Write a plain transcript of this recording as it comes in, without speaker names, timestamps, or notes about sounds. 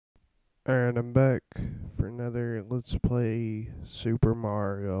Alright, I'm back for another Let's Play Super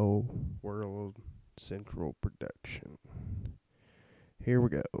Mario World Central Production. Here we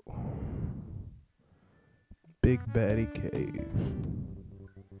go. Big Baddie Cave.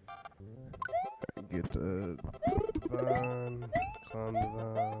 Get the vine, climb the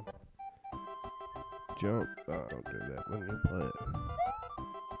vine, jump. Oh, don't do that when you play it.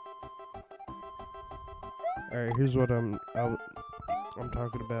 Alright, here's what I'm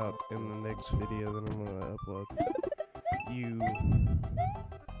talking about in the next video that I'm gonna upload. You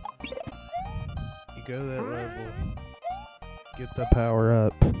go to that level, get the power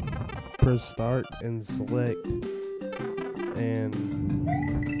up, press start and select, and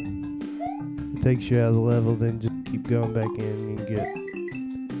it takes you out of the level. Then just keep going back in. You can get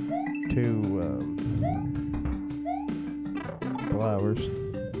two flowers.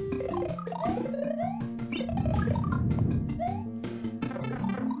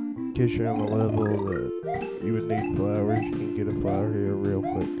 In case you're on the level that you would need flowers, you can get a flower here real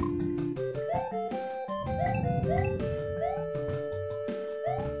quick.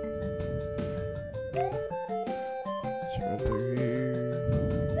 Just run through here.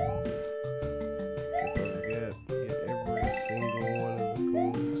 Don't forget, get every single one of the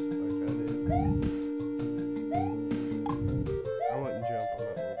coins like I did. I wouldn't jump on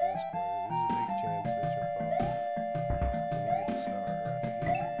that little bit square. There's a big chance that you'll fall. And you get a star right here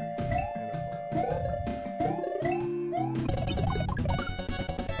and a flower.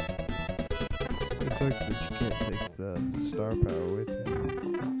 It sucks that you can't take the star power with you.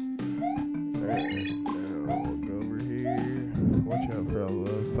 Alright, now we'll go over here. Watch out for all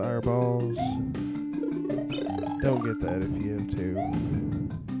the fireballs. Don't get that if you have two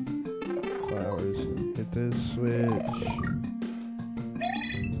flowers. Hit this switch.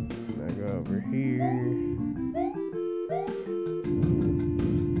 Now go over here.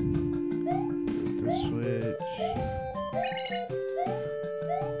 Hit the switch.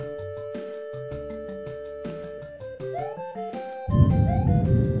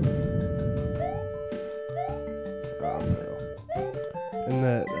 And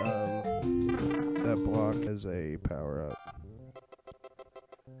that block has a power up.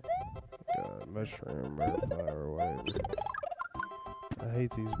 Like a mushroom or a flower or whatever. I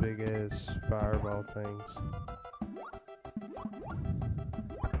hate these big ass fireball things.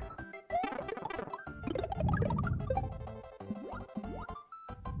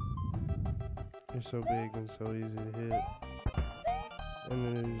 They're so big and so easy to hit. And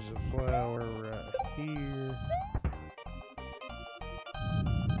then there's a flower right here.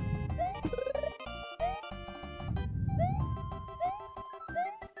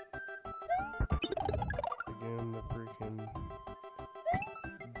 Again, the freaking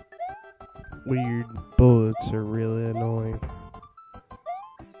weird bullets are really annoying.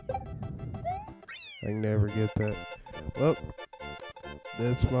 I can never get that. Well,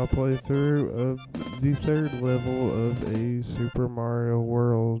 that's my playthrough of the third level of a Super Mario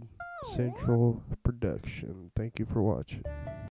World Central Production. Thank you for watching.